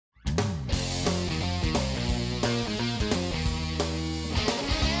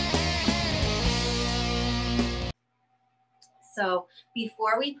So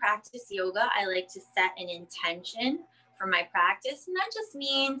before we practice yoga, I like to set an intention for my practice. And that just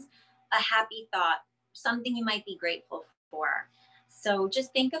means a happy thought, something you might be grateful for. So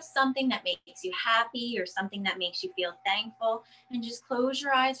just think of something that makes you happy or something that makes you feel thankful, and just close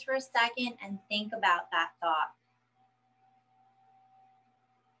your eyes for a second and think about that thought.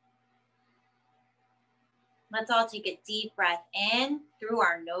 Let's all take a deep breath in through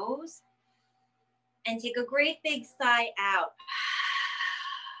our nose and take a great big sigh out.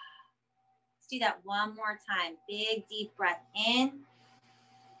 Let's do that one more time. Big deep breath in,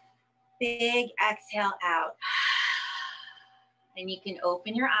 big exhale out. And you can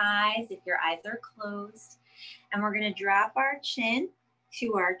open your eyes if your eyes are closed. And we're gonna drop our chin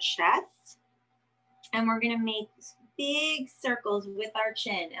to our chest. And we're gonna make big circles with our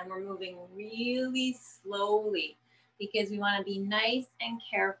chin. And we're moving really slowly because we wanna be nice and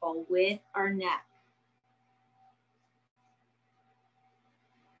careful with our neck.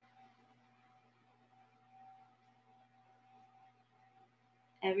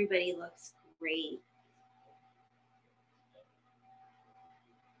 Everybody looks great.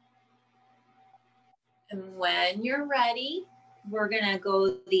 And when you're ready, we're gonna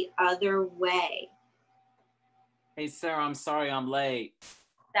go the other way. Hey, Sarah, I'm sorry I'm late.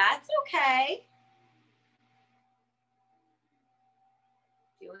 That's okay.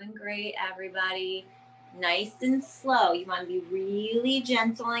 Doing great, everybody. Nice and slow. You want to be really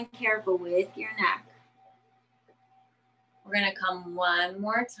gentle and careful with your neck. We're going to come one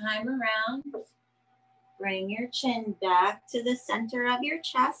more time around. Bring your chin back to the center of your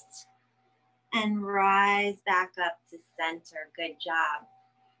chest and rise back up to center. Good job.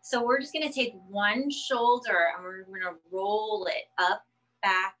 So we're just going to take one shoulder and we're going to roll it up,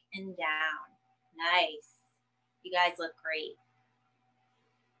 back, and down. Nice. You guys look great.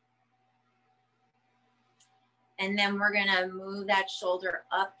 And then we're going to move that shoulder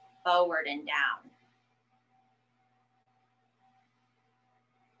up, forward, and down.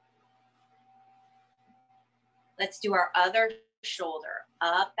 Let's do our other shoulder,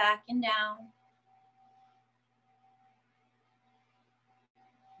 up, back, and down.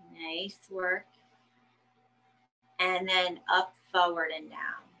 Nice work. And then up, forward, and down.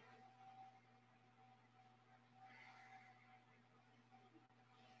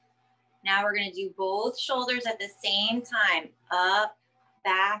 Now we're going to do both shoulders at the same time, up,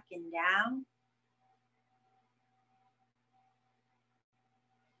 back, and down.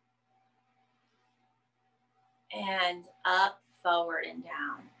 And up, forward, and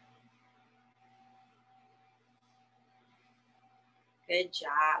down. Good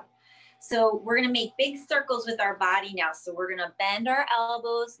job. So we're going to make big circles with our body now. So we're going to bend our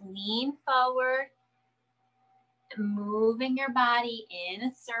elbows, lean forward, moving your body in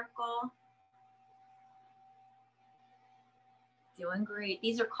a circle. Doing great.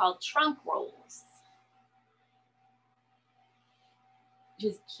 These are called trunk rolls.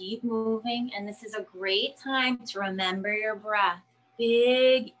 Just keep moving. And this is a great time to remember your breath.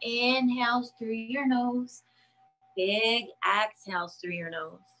 Big inhales through your nose. Big exhales through your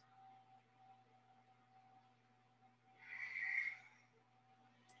nose.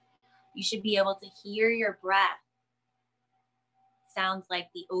 You should be able to hear your breath. Sounds like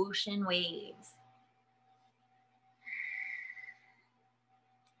the ocean waves.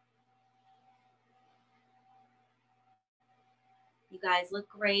 You guys look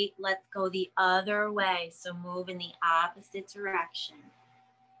great. Let's go the other way. So move in the opposite direction.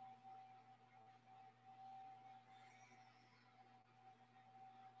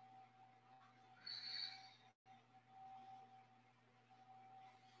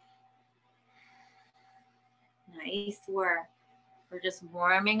 Nice work. We're just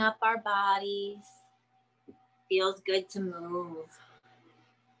warming up our bodies. Feels good to move.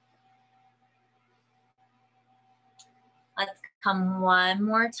 Let's come one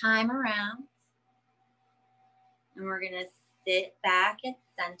more time around. And we're going to sit back at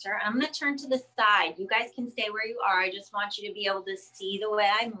center. I'm going to turn to the side. You guys can stay where you are. I just want you to be able to see the way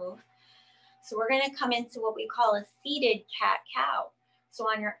I move. So we're going to come into what we call a seated cat-cow. So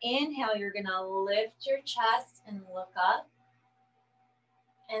on your inhale, you're going to lift your chest and look up.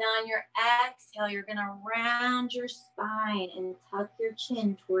 And on your exhale, you're going to round your spine and tuck your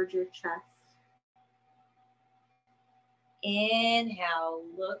chin towards your chest. Inhale,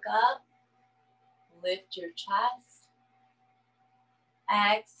 look up, lift your chest.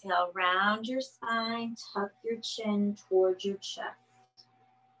 Exhale, round your spine, tuck your chin towards your chest.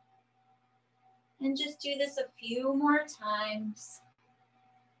 And just do this a few more times.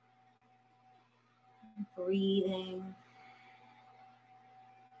 Breathing.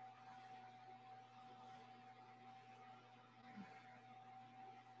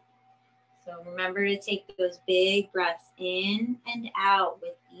 So remember to take those big breaths in and out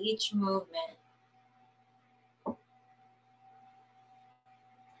with each movement.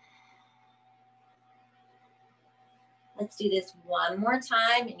 Let's do this one more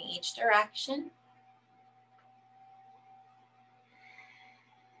time in each direction.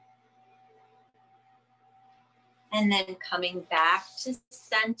 And then coming back to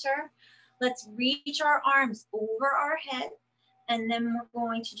center, let's reach our arms over our head. And then we're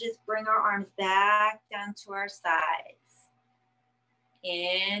going to just bring our arms back down to our sides.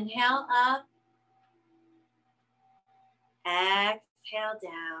 Inhale up. Exhale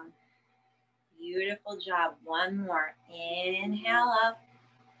down. Beautiful job. One more. Inhale up.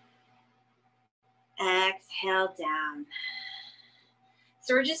 Exhale down.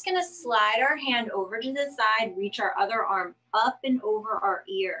 So we're just going to slide our hand over to the side, reach our other arm up and over our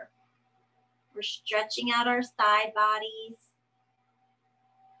ear. We're stretching out our side bodies.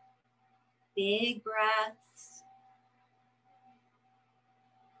 Big breaths.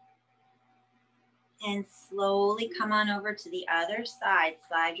 And slowly come on over to the other side.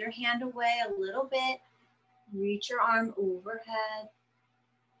 Slide your hand away a little bit. Reach your arm overhead.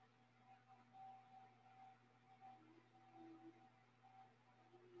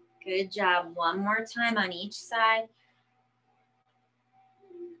 Good job. One more time on each side.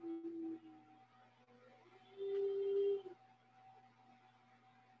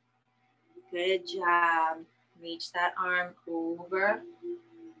 Good job. Reach that arm over.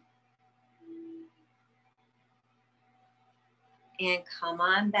 And come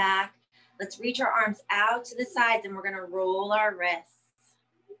on back. Let's reach our arms out to the sides and we're going to roll our wrists.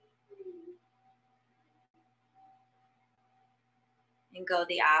 And go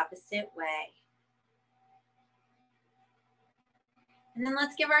the opposite way. And then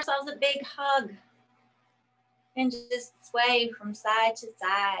let's give ourselves a big hug. And just sway from side to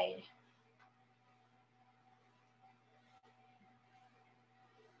side.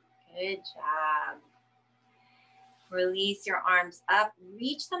 Good job. Release your arms up,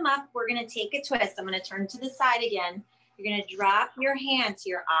 reach them up. We're gonna take a twist. I'm gonna turn to the side again. You're gonna drop your hand to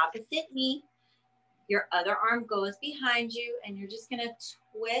your opposite knee. Your other arm goes behind you and you're just gonna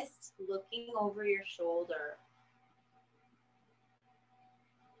twist looking over your shoulder.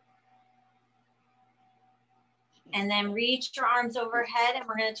 And then reach your arms overhead and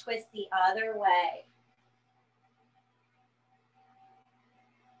we're gonna twist the other way.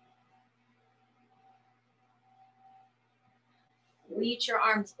 Reach your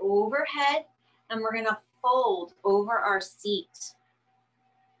arms overhead and we're gonna fold over our seat.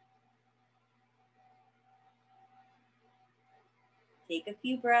 Take a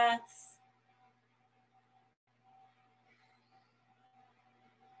few breaths.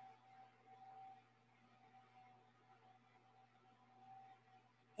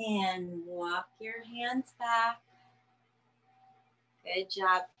 And walk your hands back. Good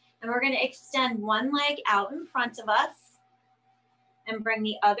job. And we're gonna extend one leg out in front of us and bring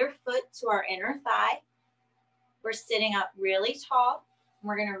the other foot to our inner thigh. We're sitting up really tall.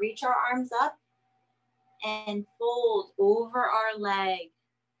 We're gonna reach our arms up and fold over our leg.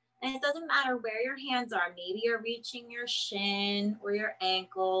 And it doesn't matter where your hands are. Maybe you're reaching your shin or your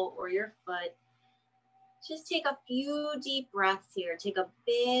ankle or your foot. Just take a few deep breaths here. Take a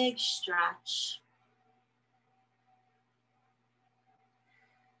big stretch.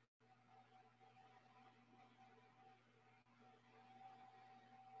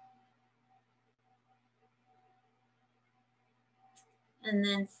 And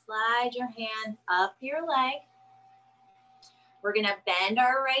then slide your hands up your leg. We're gonna bend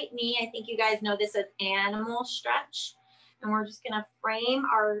our right knee. I think you guys know this as animal stretch. And we're just gonna frame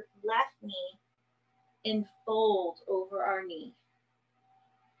our left knee and fold over our knee.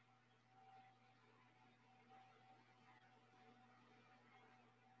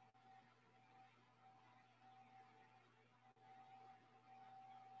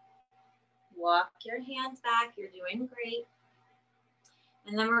 Walk your hands back, you're doing great.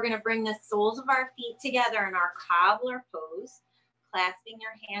 And then we're gonna bring the soles of our feet together in our cobbler pose, clasping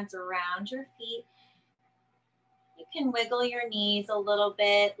your hands around your feet. You can wiggle your knees a little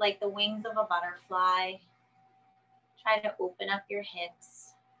bit like the wings of a butterfly. Try to open up your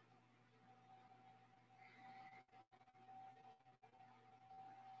hips.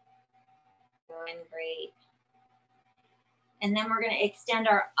 Doing great. And then we're gonna extend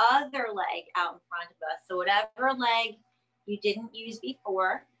our other leg out in front of us. So whatever leg you didn't use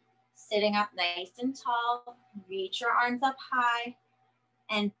before, sitting up nice and tall, reach your arms up high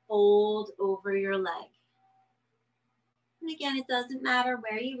and fold over your leg. And again, it doesn't matter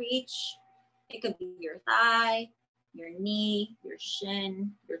where you reach. It could be your thigh, your knee, your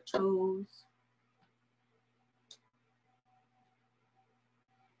shin, your toes.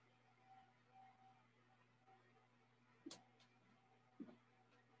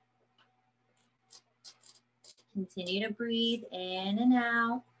 Continue to breathe in and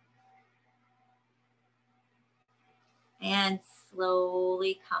out. And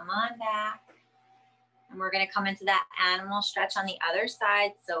slowly come on back. And we're going to come into that animal stretch on the other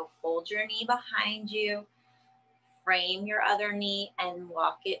side. So fold your knee behind you. Frame your other knee and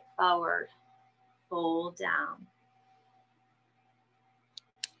walk it forward. Fold down.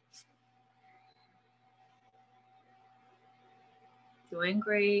 Doing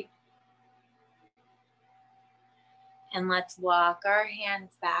great. And let's walk our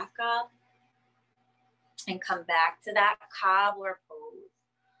hands back up and come back to that cobbler pose.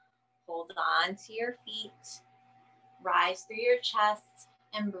 Hold on to your feet. Rise through your chest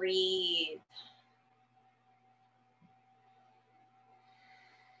and breathe.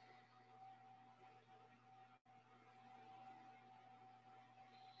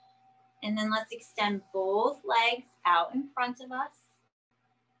 And then let's extend both legs out in front of us.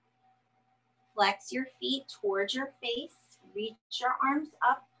 Flex your feet towards your face. Reach your arms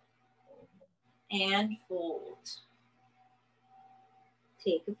up and fold.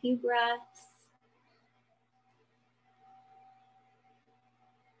 Take a few breaths.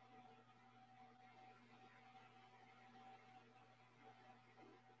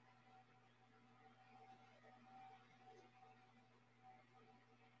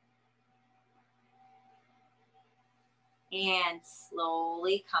 And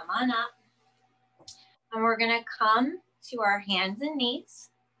slowly come on up. And we're going to come to our hands and knees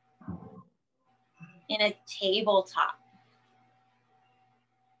in a tabletop.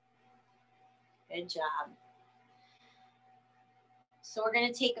 Good job. So we're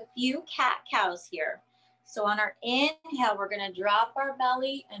going to take a few cat-cows here. So on our inhale, we're going to drop our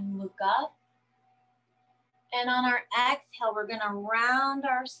belly and look up. And on our exhale, we're going to round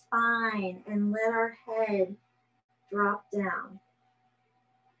our spine and let our head drop down.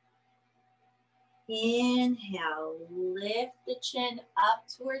 Inhale, lift the chin up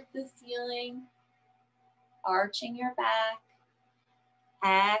towards the ceiling, arching your back.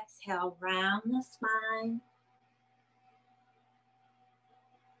 Exhale, round the spine.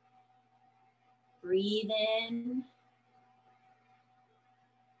 Breathe in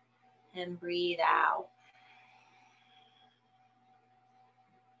and breathe out.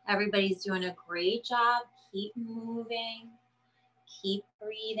 Everybody's doing a great job. Keep moving, keep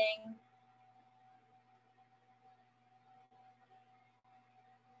breathing.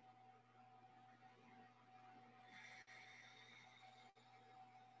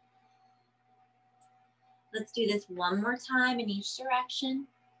 Let's do this one more time in each direction.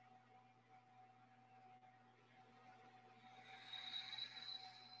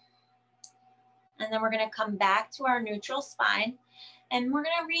 And then we're going to come back to our neutral spine and we're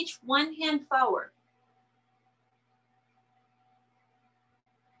going to reach one hand forward.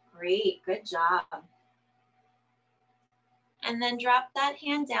 Great, good job. And then drop that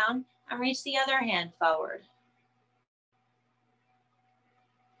hand down and reach the other hand forward.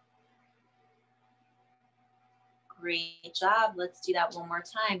 Great job. Let's do that one more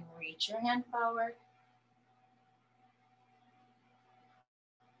time. Reach your hand forward.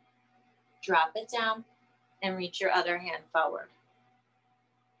 Drop it down and reach your other hand forward.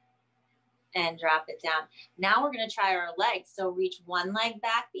 And drop it down. Now we're going to try our legs. So reach one leg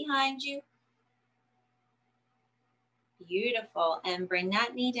back behind you. Beautiful. And bring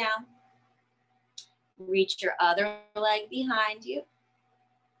that knee down. Reach your other leg behind you.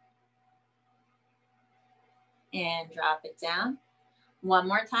 And drop it down. One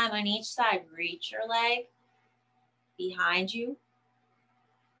more time on each side. Reach your leg behind you.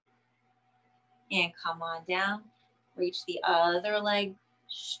 And come on down. Reach the other leg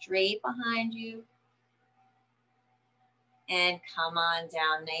straight behind you. And come on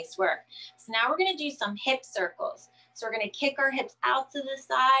down. Nice work. So now we're going to do some hip circles. So we're going to kick our hips out to the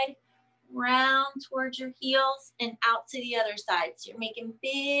side, round towards your heels, and out to the other side. So you're making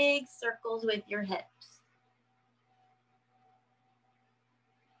big circles with your hips.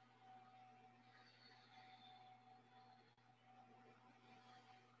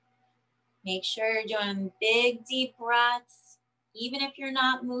 Make sure you're doing big, deep breaths. Even if you're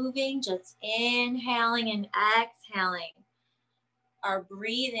not moving, just inhaling and exhaling. Our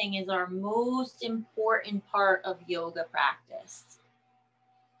breathing is our most important part of yoga practice.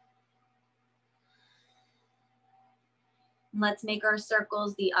 Let's make our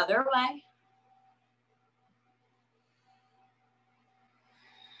circles the other way.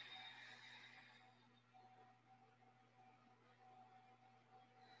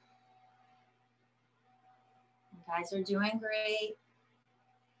 Guys are doing great.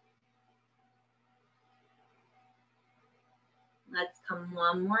 Let's come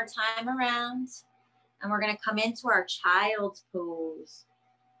one more time around. And we're going to come into our child's pose.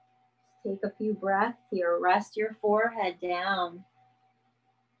 Take a few breaths here. Rest your forehead down.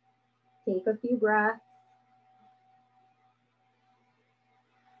 Take a few breaths.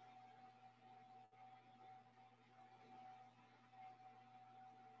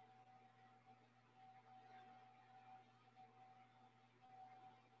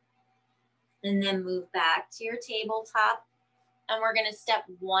 And then move back to your tabletop. And we're going to step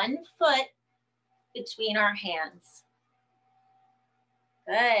one foot between our hands.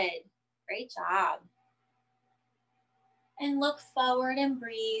 Good. Great job. And look forward and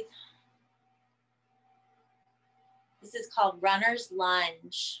breathe. This is called runner's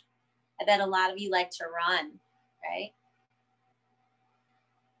lunge. I bet a lot of you like to run, right?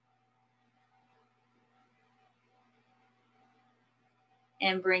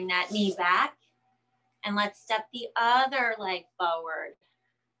 And bring that knee back. And let's step the other leg forward.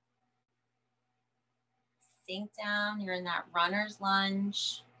 Sink down. You're in that runner's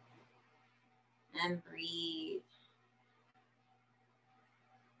lunge. And breathe.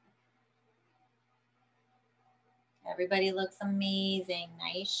 Everybody looks amazing.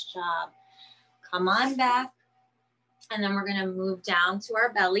 Nice job. Come on back. And then we're going to move down to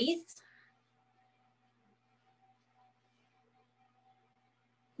our bellies.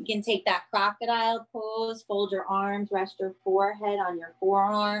 You can take that crocodile pose, fold your arms, rest your forehead on your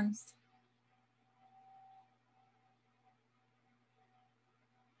forearms.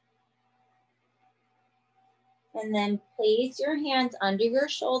 And then place your hands under your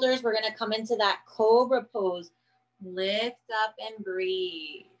shoulders. We're going to come into that cobra pose. Lift up and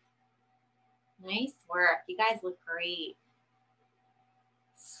breathe. Nice work. You guys look great.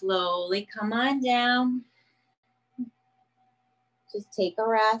 Slowly come on down. Just take a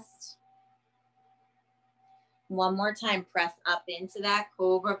rest. One more time, press up into that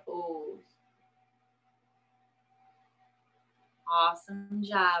cobra pose. Awesome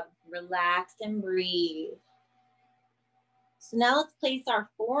job. Relax and breathe. So now let's place our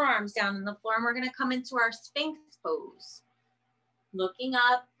forearms down on the floor and we're going to come into our Sphinx pose. Looking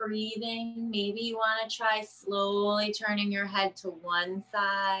up, breathing. Maybe you want to try slowly turning your head to one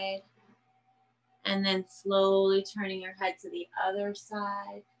side and then slowly turning your head to the other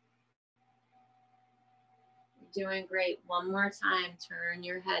side. You're doing great. One more time. Turn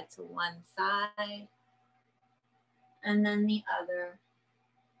your head to one side and then the other.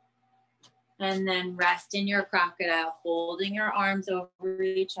 And then rest in your crocodile, holding your arms over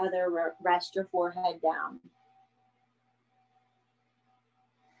each other. Rest your forehead down.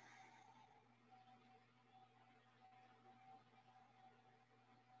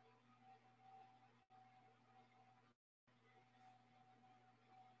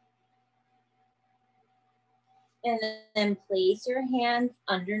 And then place your hands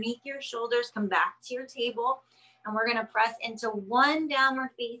underneath your shoulders. Come back to your table. And we're going to press into one downward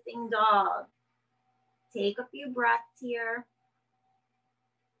facing dog. Take a few breaths here.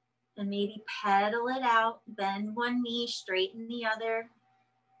 And maybe pedal it out. Bend one knee, straighten the other.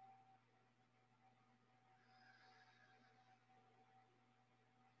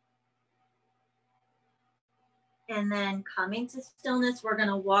 And then coming to stillness, we're going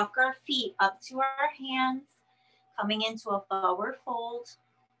to walk our feet up to our hands, coming into a forward fold.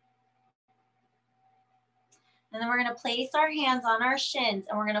 And then we're going to place our hands on our shins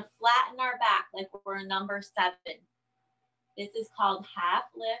and we're going to flatten our back like we're in number 7. This is called half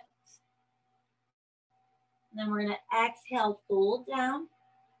lift. And then we're going to exhale, fold down.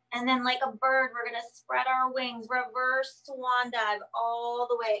 And then like a bird, we're going to spread our wings, reverse swan dive all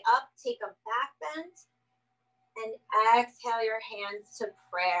the way up. Take a back bend and exhale your hands to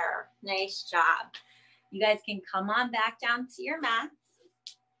prayer. Nice job. You guys can come on back down to your mats.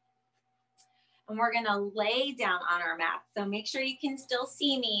 And we're going to lay down on our mat. So make sure you can still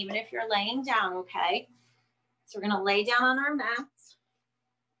see me even if you're laying down, okay? So we're going to lay down on our mats.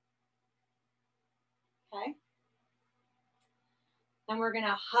 Okay. And we're going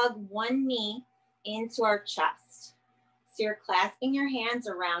to hug one knee into our chest. So you're clasping your hands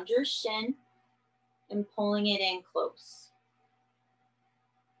around your shin and pulling it in close.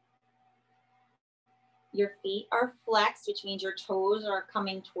 Your feet are flexed, which means your toes are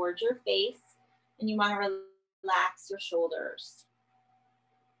coming towards your face. And you want to relax your shoulders.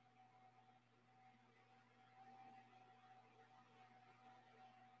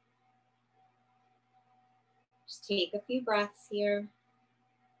 Just take a few breaths here.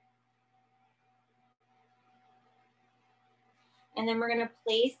 And then we're going to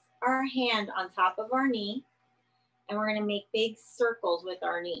place our hand on top of our knee. And we're gonna make big circles with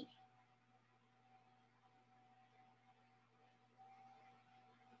our knee.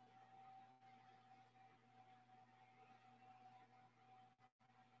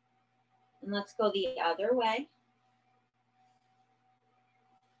 And let's go the other way.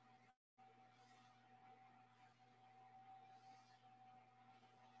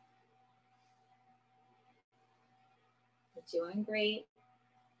 You're doing great.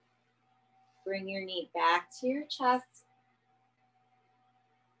 Bring your knee back to your chest.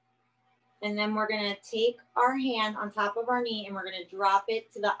 And then we're gonna take our hand on top of our knee and we're gonna drop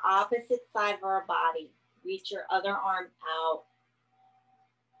it to the opposite side of our body. Reach your other arm out.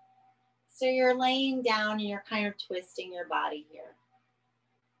 So you're laying down and you're kind of twisting your body here.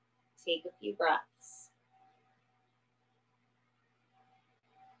 Take a few breaths.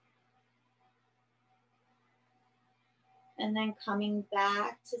 And then coming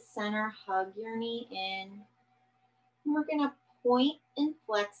back to center, hug your knee in. And we're gonna point and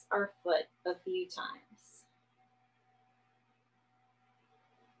flex our foot a few times.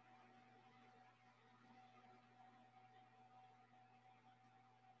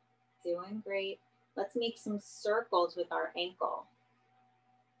 Doing great. Let's make some circles with our ankle.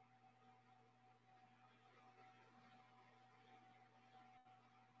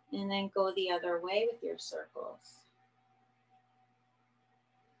 And then go the other way with your circles.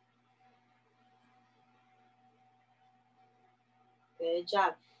 Good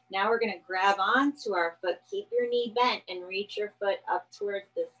job. Now we're going to grab onto our foot. Keep your knee bent and reach your foot up towards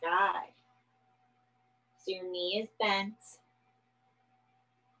the sky. So your knee is bent.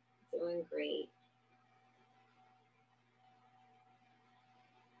 Doing great.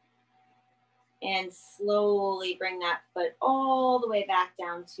 And slowly bring that foot all the way back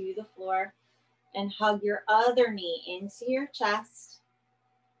down to the floor and hug your other knee into your chest.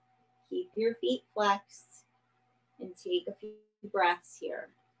 Keep your feet flexed and take a few breaths here.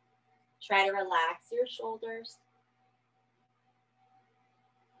 Try to relax your shoulders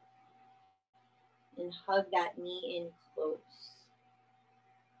and hug that knee in close.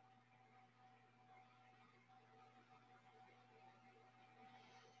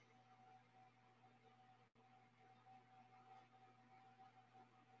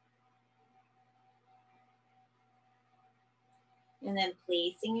 And then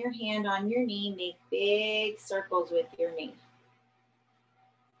placing your hand on your knee, make big circles with your knee.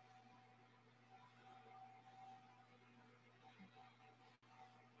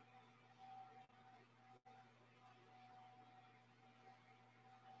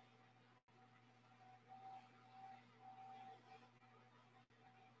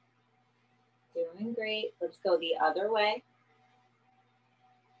 Doing great. Let's go the other way.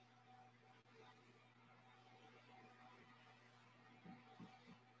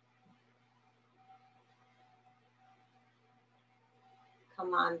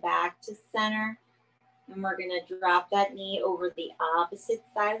 Come on back to center. And we're going to drop that knee over the opposite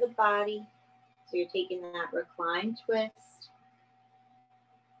side of the body. So you're taking that reclined twist.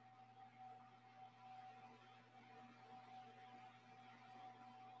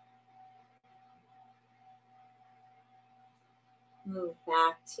 Move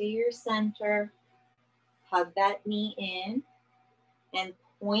back to your center. Hug that knee in and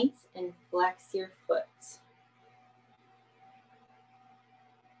point and flex your foot.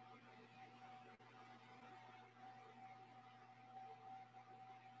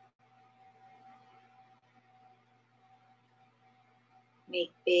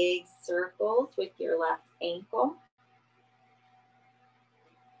 Make big circles with your left ankle.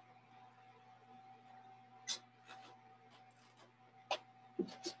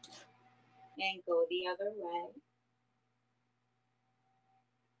 And go the other way.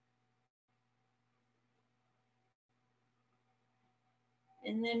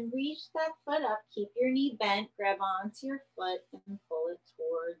 And then reach that foot up. Keep your knee bent. Grab onto your foot and pull it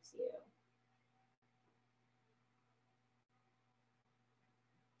towards you.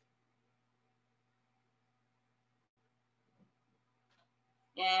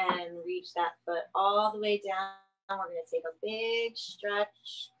 And reach that foot all the way down. We're going to take a big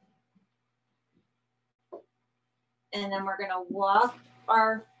stretch. And then we're going to walk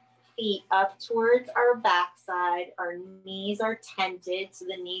our feet up towards our backside. Our knees are tented, so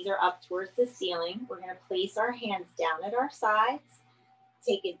the knees are up towards the ceiling. We're going to place our hands down at our sides.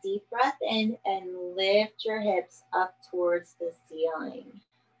 Take a deep breath in and lift your hips up towards the ceiling.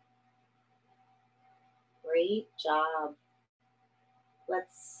 Great job.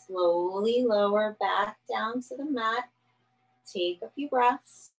 Let's slowly lower back down to the mat. Take a few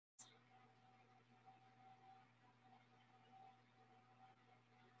breaths.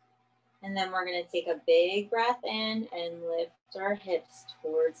 And then we're going to take a big breath in and lift our hips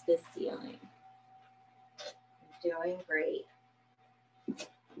towards the ceiling. Doing great.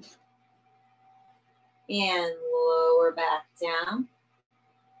 And lower back down.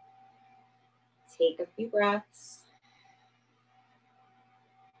 Take a few breaths.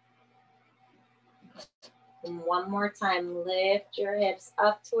 And one more time, lift your hips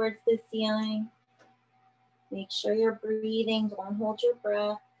up towards the ceiling. Make sure you're breathing, don't hold your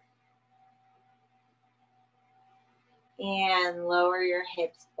breath. And lower your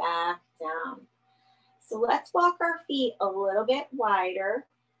hips back down. So let's walk our feet a little bit wider.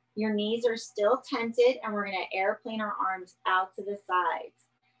 Your knees are still tented, and we're gonna airplane our arms out to the sides.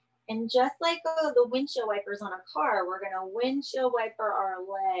 And just like the windshield wipers on a car, we're gonna windshield wiper our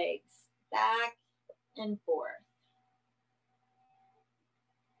legs back and forth.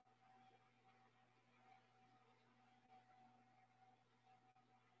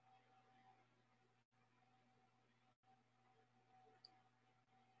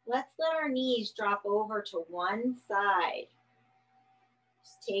 Let's let our knees drop over to one side.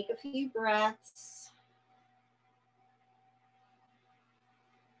 Just take a few breaths.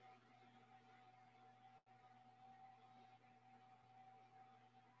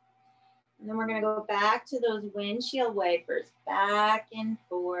 And then we're gonna go back to those windshield wipers, back and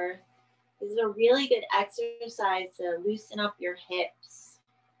forth. This is a really good exercise to loosen up your hips.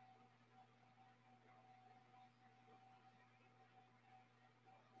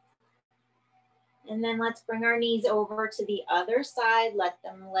 And then let's bring our knees over to the other side. Let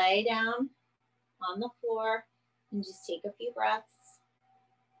them lay down on the floor and just take a few breaths.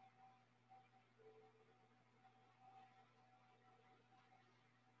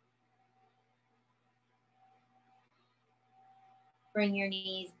 Bring your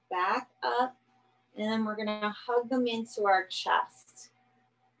knees back up, and then we're gonna hug them into our chest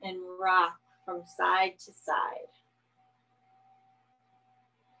and rock from side to side.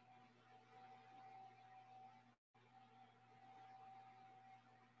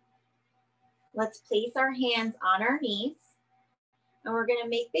 Let's place our hands on our knees, and we're gonna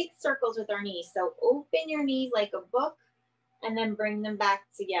make big circles with our knees. So open your knees like a book, and then bring them back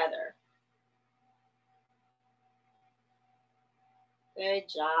together. Good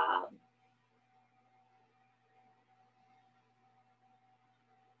job.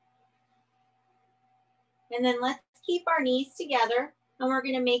 And then let's keep our knees together, and we're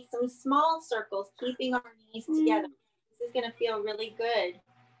gonna make some small circles, keeping our knees together. This is gonna feel really good.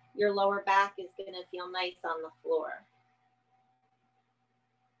 Your lower back is gonna feel nice on the floor.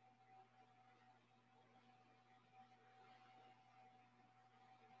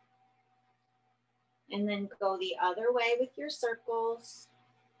 And then go the other way with your circles.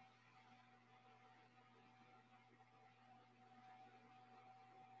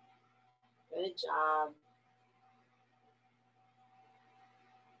 Good job.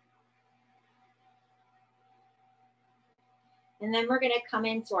 And then we're gonna come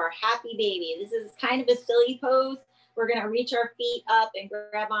into our happy baby. This is kind of a silly pose. We're gonna reach our feet up and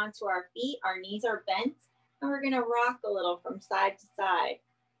grab onto our feet. Our knees are bent, and we're gonna rock a little from side to side,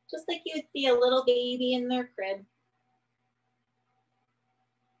 just like you would see a little baby in their crib.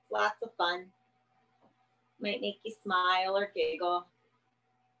 Lots of fun. Might make you smile or giggle.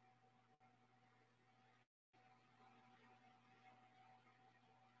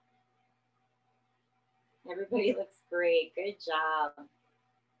 Everybody looks great. Good job.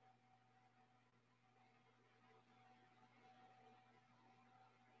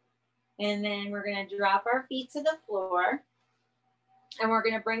 And then we're gonna drop our feet to the floor, and we're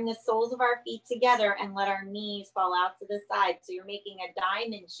gonna bring the soles of our feet together and let our knees fall out to the side. So you're making a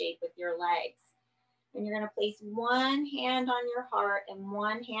diamond shape with your legs. And you're gonna place one hand on your heart and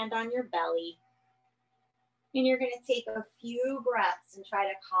one hand on your belly. And you're gonna take a few breaths and try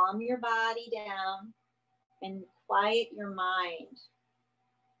to calm your body down and quiet your mind.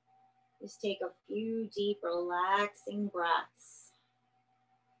 Just take a few deep, relaxing breaths.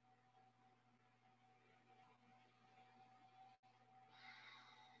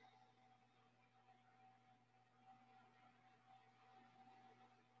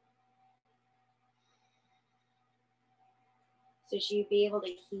 So you'd be able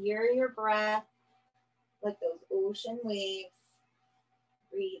to hear your breath like those ocean waves,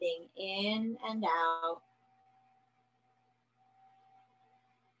 breathing in and out.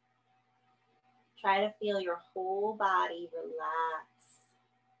 Try to feel your whole body relax.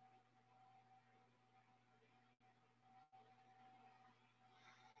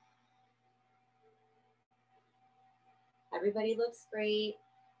 Everybody looks great.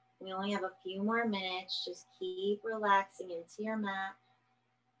 We only have a few more minutes. Just keep relaxing into your mat.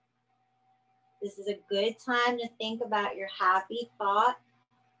 This is a good time to think about your happy thought,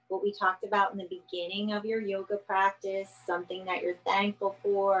 what we talked about in the beginning of your yoga practice, something that you're thankful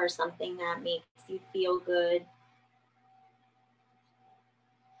for or something that makes you feel good.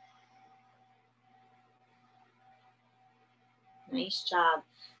 Nice job.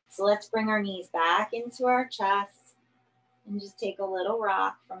 So let's bring our knees back into our chest and just take a little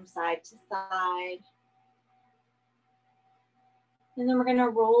rock from side to side. And then we're going to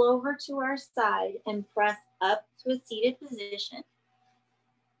roll over to our side and press up to a seated position.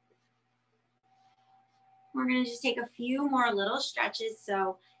 We're going to just take a few more little stretches.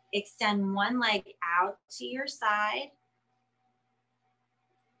 So extend one leg out to your side.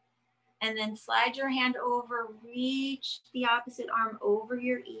 And then slide your hand over, reach the opposite arm over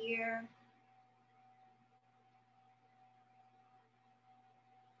your ear.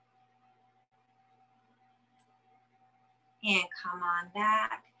 And come on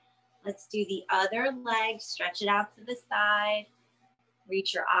back. Let's do the other leg. Stretch it out to the side.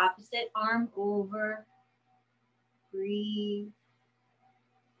 Reach your opposite arm over. Breathe.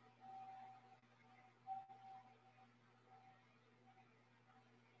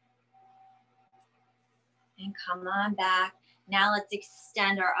 And come on back. Now let's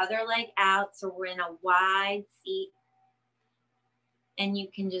extend our other leg out so we're in a wide seat. And you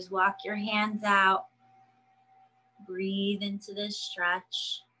can just walk your hands out. Breathe into this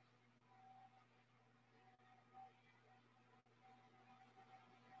stretch.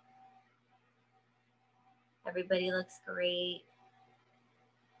 Everybody looks great.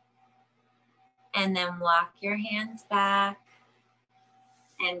 And then walk your hands back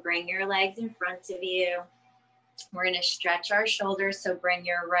and bring your legs in front of you. We're going to stretch our shoulders, so bring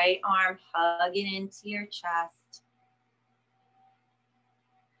your right arm, hug it into your chest.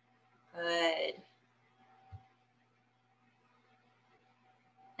 Good.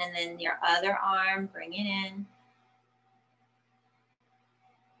 And then your other arm, bring it in.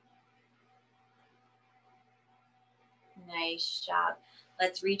 Nice job.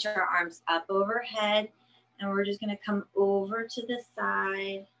 Let's reach our arms up overhead, and we're just going to come over to the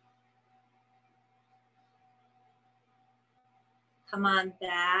side. Come on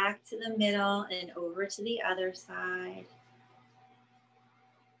back to the middle and over to the other side.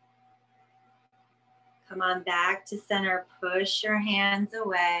 Come on back to center. Push your hands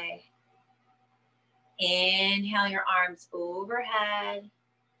away. Inhale your arms overhead.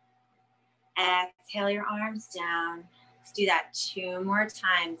 Exhale your arms down. Let's do that 2 more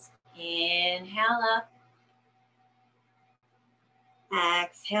times. Inhale up.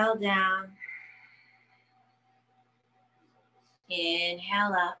 Exhale down.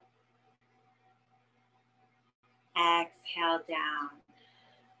 Inhale up. Exhale down.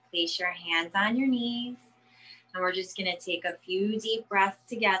 Place your hands on your knees. And we're just going to take a few deep breaths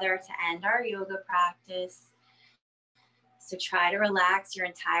together to end our yoga practice. So try to relax your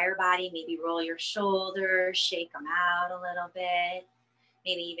entire body. Maybe roll your shoulders, shake them out a little bit.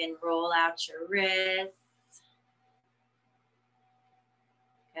 Maybe even roll out your wrists.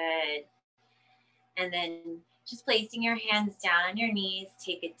 Good. And then just placing your hands down on your knees,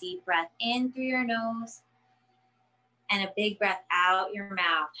 take a deep breath in through your nose and a big breath out your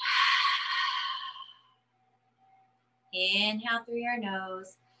mouth. Inhale through your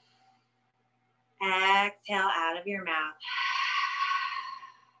nose. Exhale out of your mouth.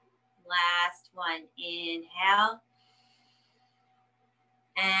 Last one. Inhale.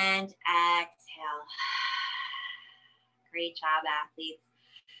 And exhale. Great job, athletes.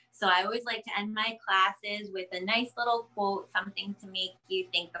 So I always like to end my classes with a nice little quote, something to make you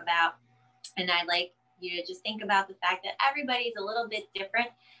think about. And I'd like you to just think about the fact that everybody's a little bit different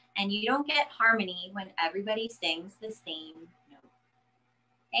and you don't get harmony when everybody sings the same note.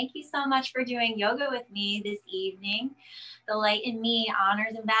 Thank you so much for doing yoga with me this evening. The light in me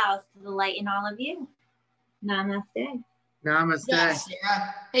honors and bows to the light in all of you. Namaste. Namaste. Yeah,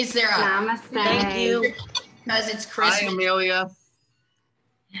 Sarah. Hey, Sarah. Namaste. Thank you. Because it's Christmas. Hi, Amelia.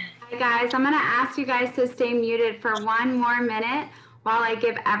 Hi, guys. I'm going to ask you guys to stay muted for 1 more minute while I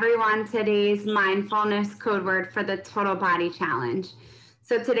give everyone today's mindfulness code word for the Total Body Challenge.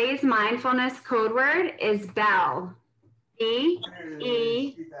 So today's mindfulness code word is bell. B-E-L-L,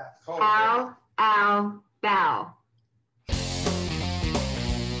 bell.